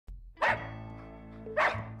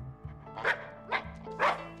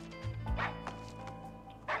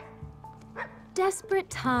Desperate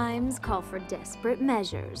times call for desperate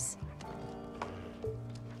measures.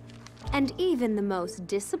 And even the most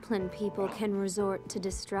disciplined people can resort to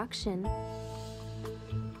destruction.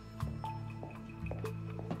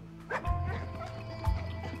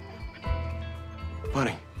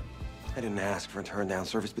 Bunny, I didn't ask for a turn-down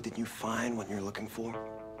service, but did you find what you're looking for?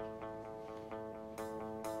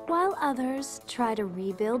 While others try to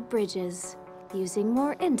rebuild bridges using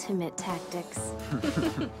more intimate tactics.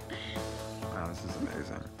 Wow, this is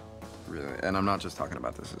amazing. Really. And I'm not just talking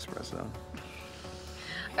about this espresso.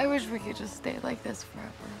 I wish we could just stay like this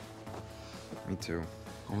forever. Me too.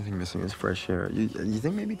 Only thing missing is fresh air. You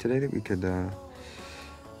think maybe today that we could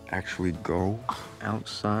actually go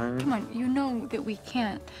outside? Come on, you know that we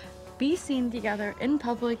can't be seen together in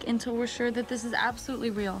public until we're sure that this is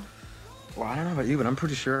absolutely real. Well, I don't know about you, but I'm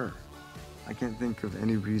pretty sure. I can't think of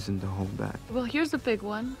any reason to hold back. Well, here's a big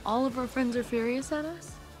one. All of our friends are furious at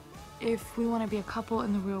us. If we want to be a couple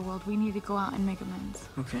in the real world, we need to go out and make amends.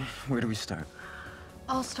 Okay, where do we start?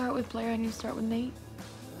 I'll start with Blair and you start with Nate.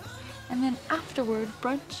 And then afterward,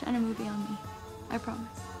 brunch and a movie on me. I promise.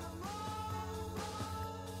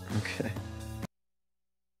 Okay.